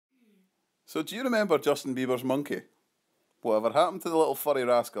So do you remember Justin Bieber's monkey? Whatever happened to the little furry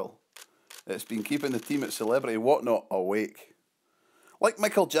rascal? It's been keeping the team at Celebrity WotNot awake. Like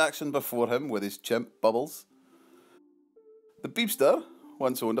Michael Jackson before him with his chimp Bubbles, the Biebster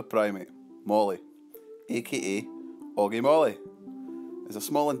once owned a primate, Molly, aka Augie Molly. Is a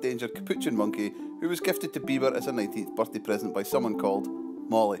small endangered capuchin monkey who was gifted to Bieber as a 19th birthday present by someone called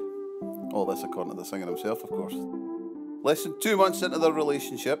Molly. All this according to the singer himself, of course. Less than 2 months into their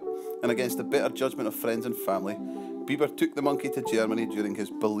relationship, and against the better judgement of friends and family, Bieber took the monkey to Germany during his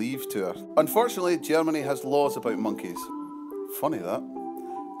Believe tour. Unfortunately, Germany has laws about monkeys. Funny that.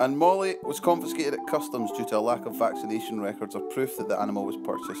 And Molly was confiscated at customs due to a lack of vaccination records or proof that the animal was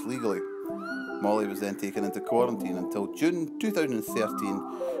purchased legally. Molly was then taken into quarantine until June 2013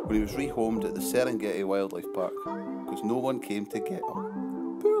 when he was rehomed at the Serengeti Wildlife Park because no one came to get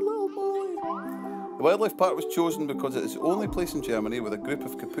him. Poor little Molly. The wildlife park was chosen because it is the only place in Germany with a group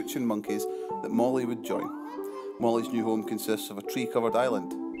of capuchin monkeys that Molly would join. Molly's new home consists of a tree-covered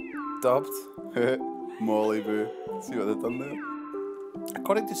island, dubbed Molly Boo. See what they've done there?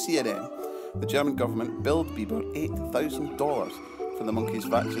 According to CNN, the German government billed Bieber $8,000 for the monkey's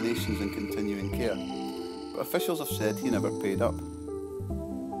vaccinations and continuing care, but officials have said he never paid up.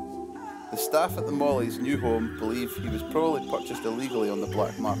 The staff at the Molly's new home believe he was probably purchased illegally on the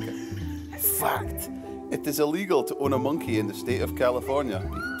black market. Fact! It is illegal to own a monkey in the state of California. You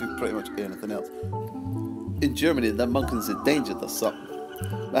can do pretty much anything else. In Germany, that monkey's endangered or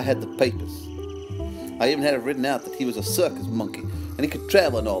something. I had the papers. I even had it written out that he was a circus monkey and he could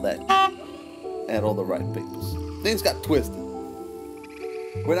travel and all that. I had all the right papers. Things got twisted.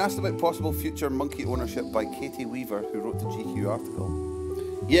 When asked about possible future monkey ownership by Katie Weaver, who wrote the GQ article,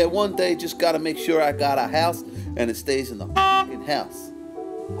 yeah, one day just gotta make sure I got a house and it stays in the f***ing house.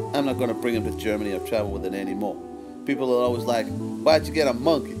 I'm not gonna bring him to Germany or travel with it anymore. People are always like, why'd you get a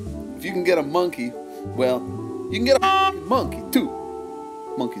monkey? If you can get a monkey, well, you can get a f***ing monkey too.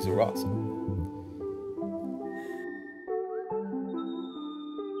 Monkeys are awesome.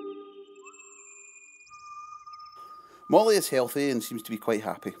 Molly is healthy and seems to be quite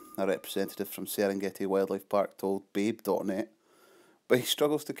happy, a representative from Serengeti Wildlife Park told Babe.net, but he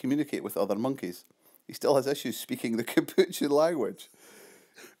struggles to communicate with other monkeys. He still has issues speaking the capuchin language.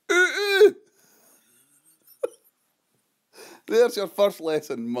 There's your first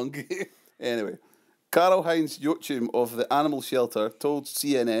lesson, monkey. Anyway, Karl-Heinz Joachim of the animal shelter told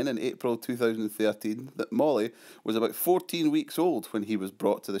CNN in April 2013 that Molly was about 14 weeks old when he was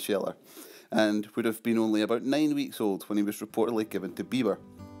brought to the shelter, and would have been only about 9 weeks old when he was reportedly given to Bieber.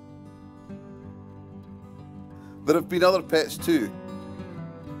 There have been other pets too.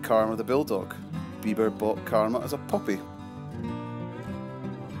 Karma the bulldog. Bieber bought Karma as a puppy.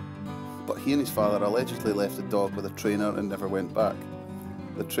 But he and his father allegedly left the dog with a trainer and never went back.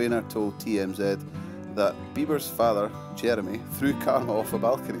 The trainer told TMZ that Bieber's father, Jeremy, threw Karma off a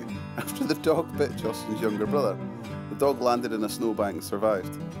balcony after the dog bit Justin's younger brother. The dog landed in a snowbank and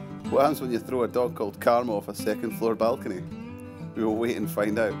survived. What happens when you throw a dog called Karma off a second floor balcony? We will wait and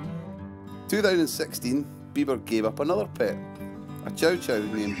find out. 2016, Bieber gave up another pet, a chow chow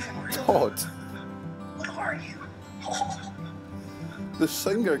named Todd. What are you? The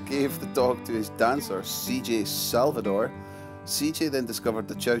singer gave the dog to his dancer, CJ Salvador. CJ then discovered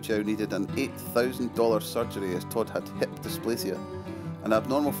the chow chow needed an $8,000 surgery as Todd had hip dysplasia, an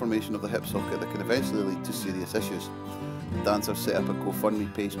abnormal formation of the hip socket that can eventually lead to serious issues. The dancer set up a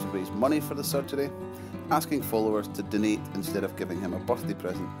GoFundMe page to raise money for the surgery, asking followers to donate instead of giving him a birthday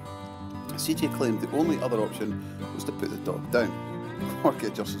present. CJ claimed the only other option was to put the dog down, or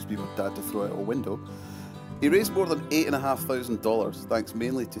get Justin Bieber's dad to throw it out a window. He raised more than $8,500, thanks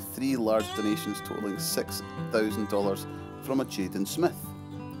mainly to 3 large donations totaling $6,000 from a Jaden Smith.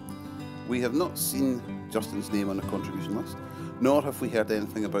 We have not seen Justin's name on the contribution list, nor have we heard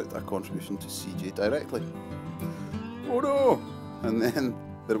anything about a contribution to CJ directly. Oh no! And then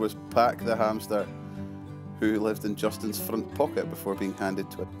there was Pack the hamster, who lived in Justin's front pocket before being handed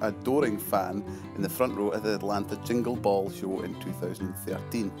to an adoring fan in the front row at the Atlanta Jingle Ball show in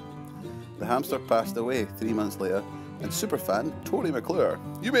 2013. The hamster passed away 3 months later, and superfan Tori McClure,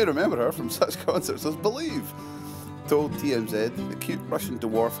 you may remember her from such concerts as Believe, told TMZ the cute Russian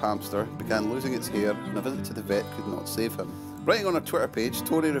dwarf hamster began losing its hair and a visit to the vet could not save him. Writing on her Twitter page,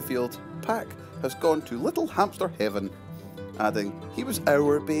 Tori revealed, Pack has gone to little hamster heaven, adding, he was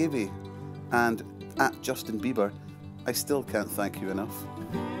our baby, and at Justin Bieber, I still can't thank you enough.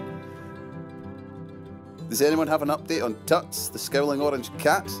 Does anyone have an update on Tuts, the scowling orange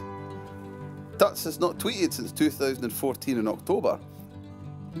cat? Tuts has not tweeted since 2014 in October.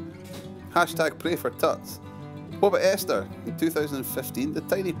 Hashtag pray for Tuts. What about Esther? In 2015, the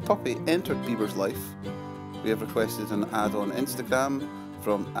tiny puppy entered Bieber's life. We have requested an ad on Instagram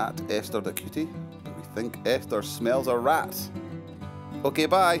from @Esther the Cutie. We think Esther smells a rat. Okay,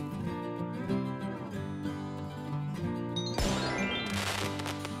 bye.